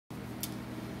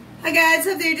Hi guys,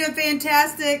 hope that you're doing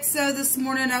fantastic. So this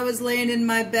morning I was laying in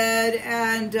my bed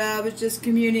and was just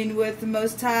communing with the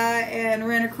Most High and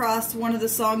ran across one of the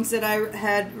songs that I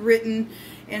had written,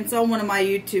 and it's on one of my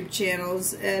YouTube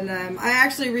channels, and I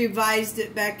actually revised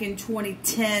it back in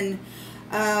 2010.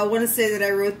 I want to say that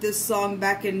I wrote this song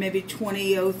back in maybe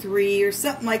 2003 or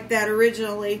something like that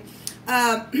originally.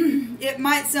 It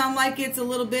might sound like it's a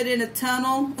little bit in a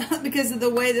tunnel because of the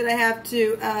way that I have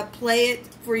to play it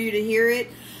for you to hear it.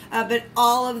 But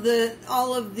all of the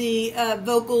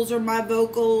vocals are my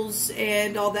vocals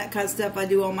and all that kind of stuff. I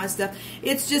do all my stuff.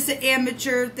 It's just an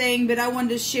amateur thing, but I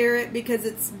wanted to share it because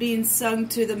it's being sung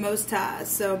to the Most High.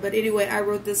 So, but anyway, I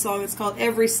wrote this song. It's called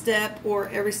Every Step, or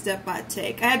Every Step I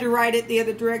Take. I had to write it the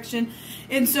other direction,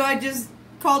 and so I just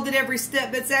called it Every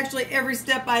Step. But it's actually Every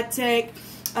Step I Take.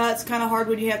 It's kind of hard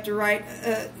when you have to write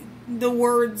the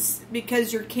words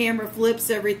because your camera flips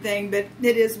everything, but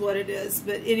it is what it is.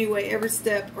 But anyway, Every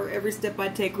Step, or Every Step I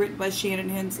Take, written by Shannon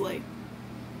Hensley.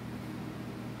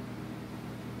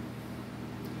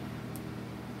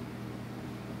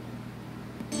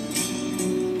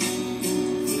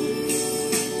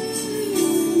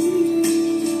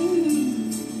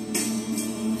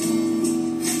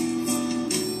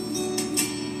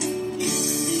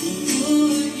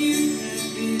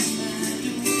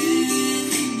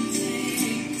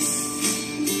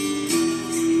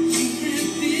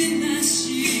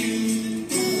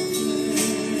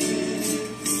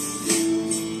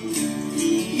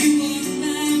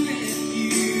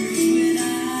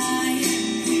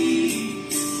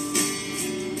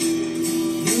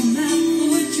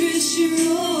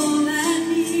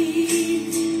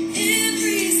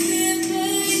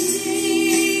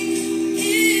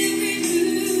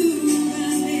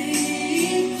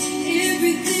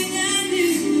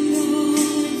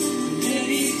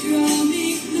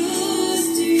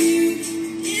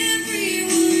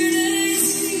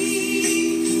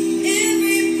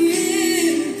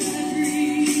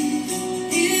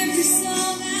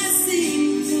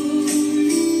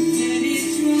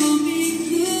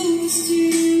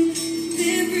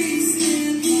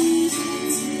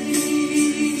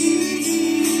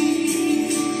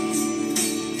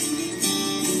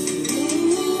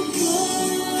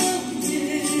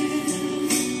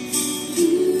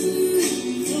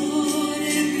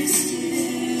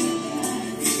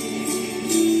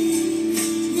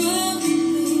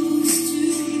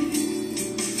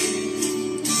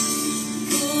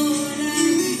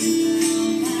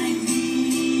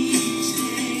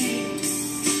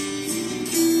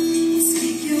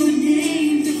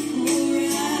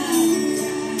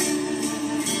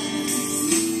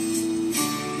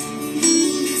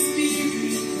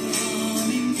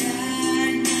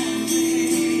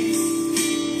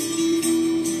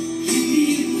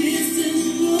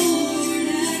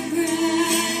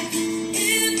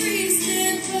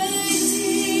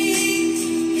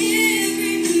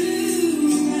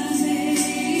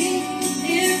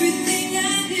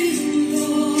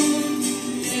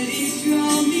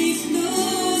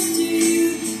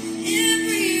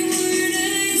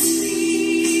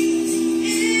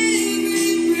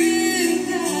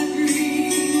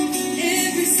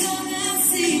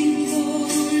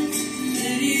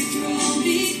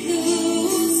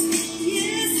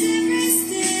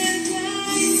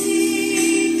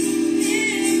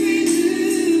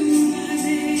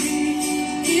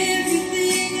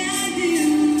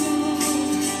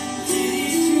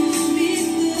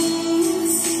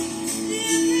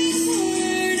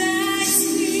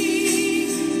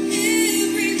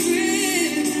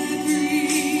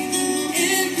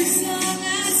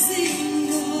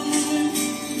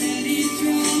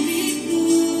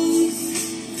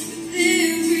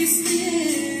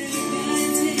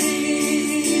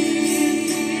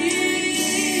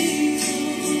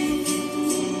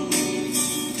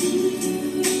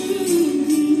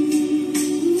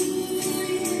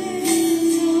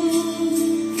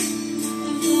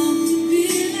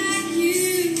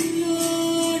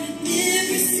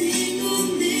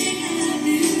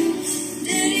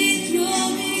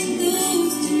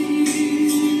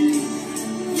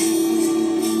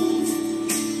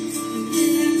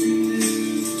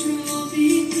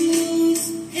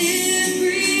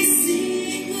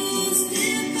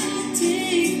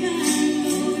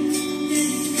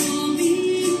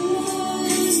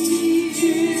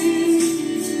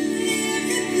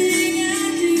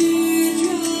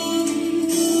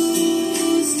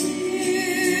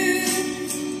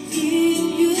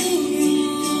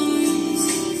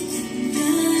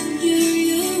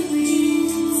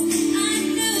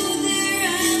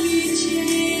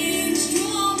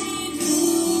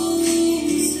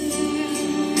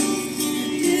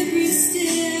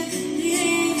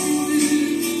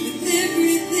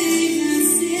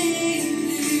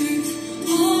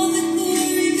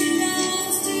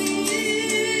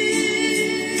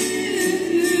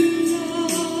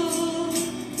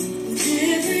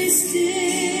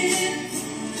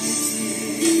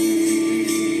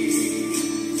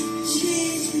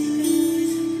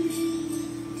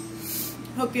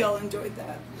 hope y'all enjoyed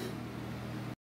that.